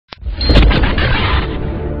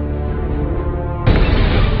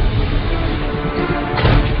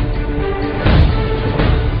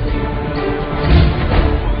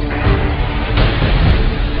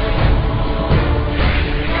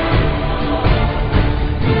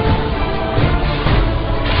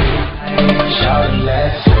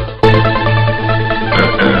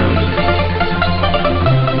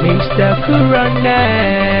your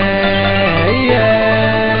name,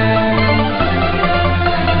 yeah.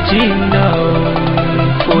 Gino,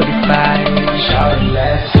 45. Shout it,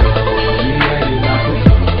 let's go. You ready now?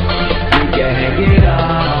 You can hang it on.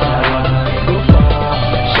 Go far.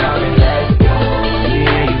 Shout it, let's go. You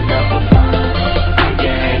ready now? You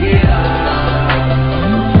can hang it on.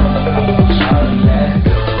 Shout it, let's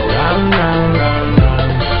go. Run, run, run, run.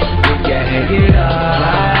 You can hang it on.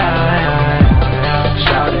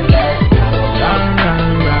 Shout it, let's go. Run, run,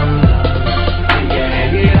 run. You can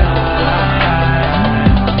hang it on.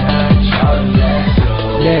 Shout it, let's go.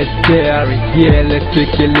 Let's get out of here, let's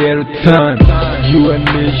take a little time. You and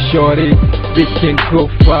me, shorty, we can go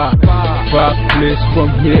far. Far place from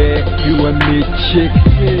here, you and me, chick.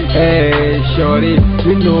 Hey, shorty,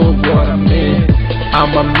 you know what I mean.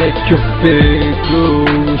 I'ma make you feel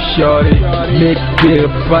good, shorty. Make it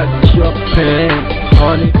but your pants,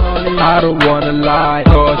 honey. I don't wanna lie,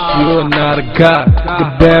 cause you're not a god. The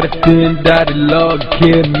better thing that the Lord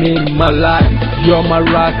gave me in my life. You're my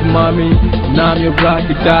rock, mommy. Now I'm your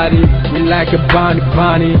rocky daddy. We like a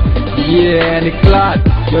bunny, yeah, and the clock.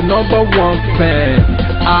 Your number one fan,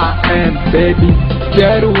 I am, baby.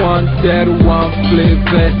 That one,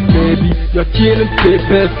 flavors, baby. You're killing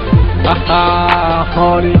papers,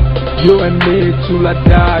 honey. You and me till I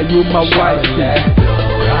die. You my wife, yeah.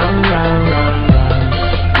 Run, run, run, run.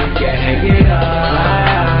 You can hang it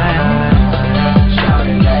on. Shout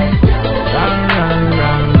it, let's go. Run, run,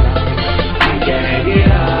 run. You can hang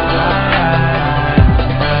it on.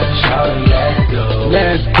 Shout it, let's go.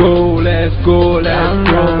 Let's go, let's go, let's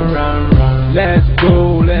go. Let's go,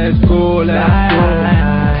 let's go, let's go.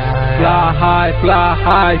 Fly high, fly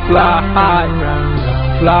high, fly high.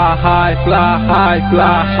 Fly high, fly high,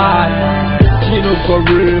 fly high. Gino for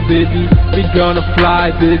real, baby. We gonna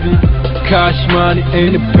fly, baby. Cash money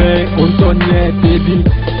in the bank, on yeah, baby.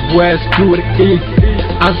 West to the east.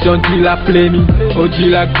 Anson Dila play me, oh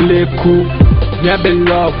Dila play cool. Never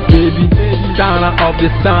love, baby. Down of the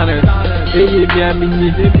stanners. Eye miamini,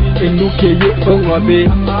 enuke ye ongobe.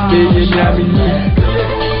 Eye miamini.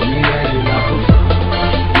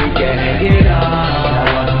 You can hang it on.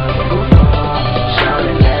 Shout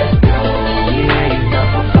it, let's go. You ain't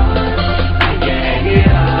nothing fun. You can hang it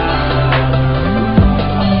on.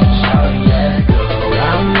 Shout it, let's go.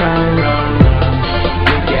 Run, run, run,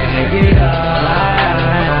 You can hang it on.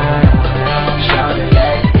 Shout it,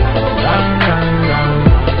 let's go. run, run, run.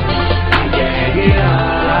 You can hang it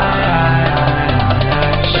on.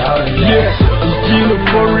 Shout it, Yeah, let's go. it's Gino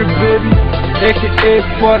for it, baby. AKA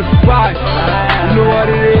 45. You know what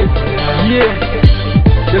it is? Yeah,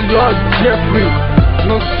 the Lord Jeffrey.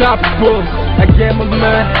 No stop, boss. I get my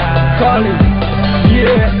man calling.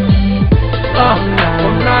 Yeah,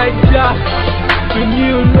 from Niger to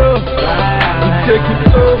New Love. We take it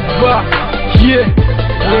over. Yeah,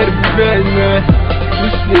 the best, man. We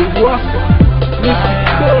say what?